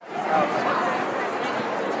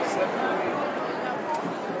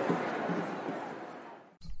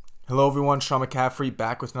Hello everyone, Sean McCaffrey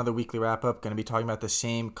back with another weekly wrap-up. Going to be talking about the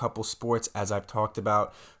same couple sports as I've talked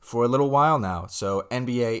about for a little while now. So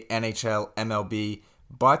NBA, NHL, MLB.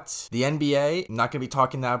 But the NBA, I'm not going to be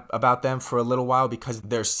talking about them for a little while because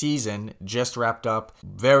their season just wrapped up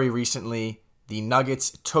very recently. The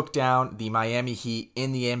Nuggets took down the Miami Heat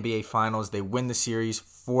in the NBA Finals. They win the series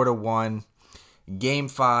 4-1. Game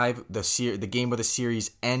 5, the game where the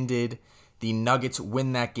series ended. The Nuggets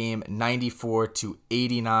win that game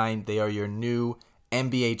 94-89. They are your new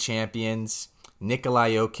NBA champions. Nikola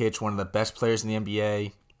Jokic, one of the best players in the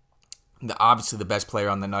NBA, obviously the best player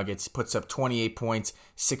on the Nuggets, puts up 28 points,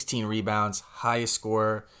 16 rebounds, highest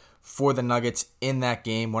scorer for the Nuggets in that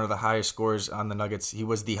game. One of the highest scorers on the Nuggets. He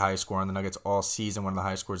was the highest scorer on the Nuggets all season, one of the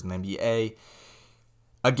highest scorers in the NBA.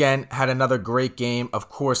 Again, had another great game. Of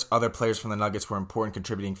course, other players from the Nuggets were important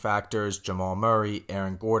contributing factors. Jamal Murray,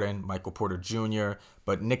 Aaron Gordon, Michael Porter Jr.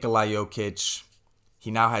 But Nikola Jokic,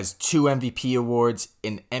 he now has 2 MVP awards,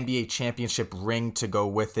 an NBA championship ring to go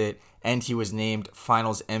with it, and he was named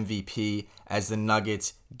Finals MVP as the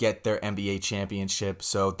Nuggets get their NBA championship.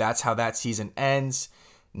 So that's how that season ends.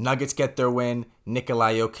 Nuggets get their win.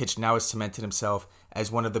 Nikola Jokic now has cemented himself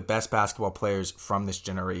as one of the best basketball players from this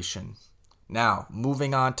generation. Now,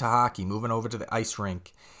 moving on to hockey, moving over to the ice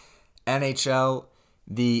rink. NHL,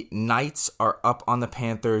 the Knights are up on the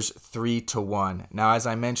Panthers 3-1. Now, as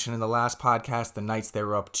I mentioned in the last podcast, the Knights, they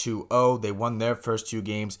were up 2-0. They won their first 2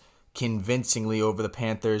 games convincingly over the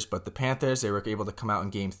Panthers, but the Panthers, they were able to come out in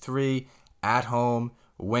Game 3 at home,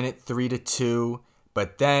 win it 3-2.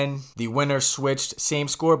 But then the winner switched, same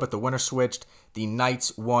score, but the winner switched. The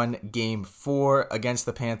Knights won Game 4 against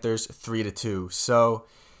the Panthers 3-2. So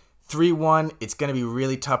 3-1, it's going to be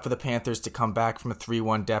really tough for the Panthers to come back from a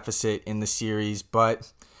 3-1 deficit in the series,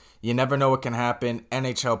 but you never know what can happen.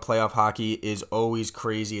 NHL playoff hockey is always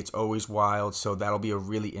crazy. It's always wild, so that'll be a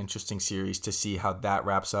really interesting series to see how that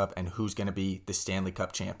wraps up and who's going to be the Stanley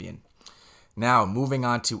Cup champion. Now, moving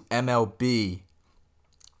on to MLB.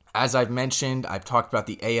 As I've mentioned, I've talked about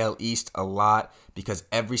the AL East a lot because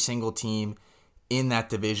every single team in that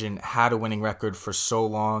division had a winning record for so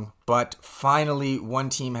long, but finally one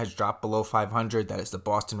team has dropped below 500. That is the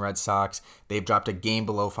Boston Red Sox. They've dropped a game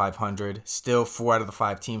below 500. Still 4 out of the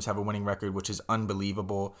 5 teams have a winning record, which is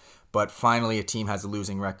unbelievable, but finally a team has a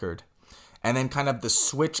losing record. And then kind of the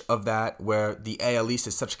switch of that, where the AL East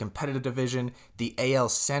is such a competitive division, the AL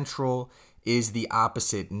Central is the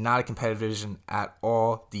opposite, not a competitive division at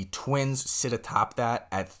all. The Twins sit atop that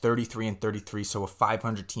at 33-33, so a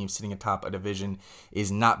 500 team sitting atop a division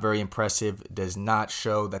is not very impressive, does not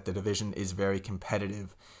show that the division is very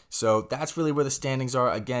competitive. So that's really where the standings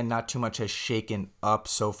are. Again, not too much has shaken up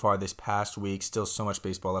so far this past week. Still so much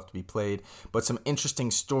baseball left to be played, but some interesting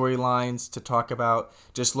storylines to talk about.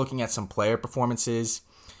 Just looking at some player performances.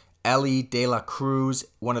 Elly De La Cruz,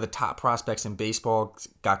 one of the top prospects in baseball,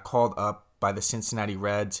 got called up by the Cincinnati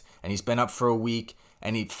Reds, and he's been up for a week,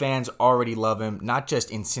 and fans already love him, not just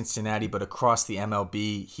in Cincinnati, but across the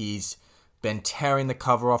MLB. He's been tearing the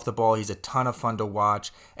cover off the ball. He's a ton of fun to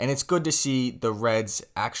watch, and it's good to see the Reds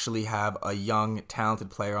actually have a young, talented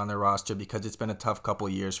player on their roster because it's been a tough couple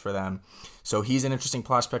of years for them. So he's an interesting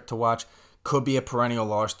prospect to watch. Could be a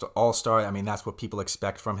perennial all-star. I mean, that's what people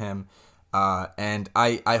expect from him, and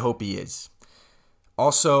I hope he is.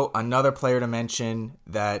 Also, another player to mention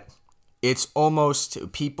that it's almost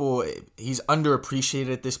he's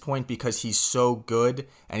underappreciated at this point because he's so good,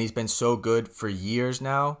 and he's been so good for years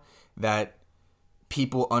now that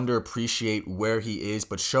people underappreciate where he is.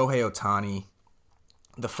 But Shohei Ohtani,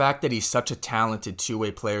 the fact that he's such a talented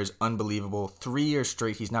two-way player is unbelievable. 3 years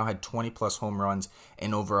straight, he's now had 20-plus home runs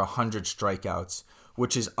and over 100 strikeouts,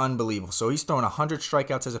 which is unbelievable. So he's thrown 100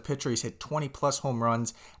 strikeouts as a pitcher. He's hit 20-plus home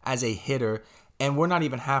runs as a hitter, and we're not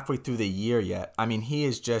even halfway through the year yet. I mean, he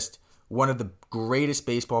is just one of the greatest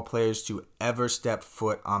baseball players to ever step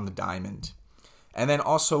foot on the diamond. And then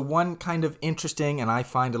also one kind of interesting and I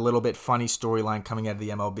find a little bit funny storyline coming out of the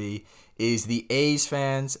MLB is the A's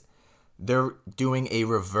fans. They're doing a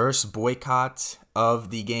reverse boycott of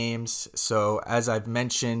the games. So as I've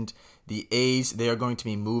mentioned, the A's, they are going to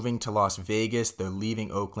be moving to Las Vegas. They're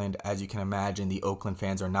leaving Oakland. As you can imagine, the Oakland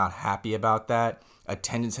fans are not happy about that.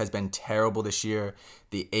 Attendance has been terrible this year.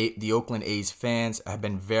 The Oakland A's fans have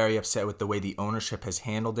been very upset with the way the ownership has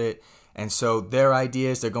handled it. And so their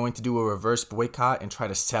idea is they're going to do a reverse boycott and try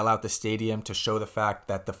to sell out the stadium to show the fact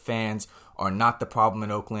that the fans are not the problem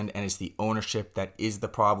in Oakland and it's the ownership that is the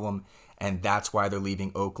problem. And that's why they're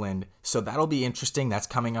leaving Oakland. So that'll be interesting. That's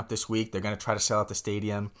coming up this week. They're going to try to sell out the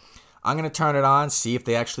stadium. I'm going to turn it on, see if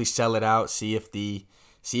they actually sell it out, see if the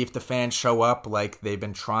see if the fans show up like they've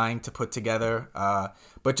been trying to put together.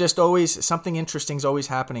 But just always, something interesting is always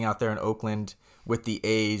happening out there in Oakland with the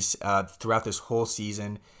A's throughout this whole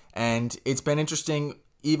season. And it's been interesting,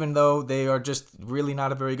 even though they are just really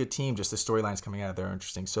not a very good team. Just the storylines coming out of there are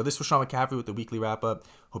interesting. So this was Sean McCaffrey with the weekly wrap-up.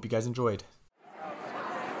 Hope you guys enjoyed.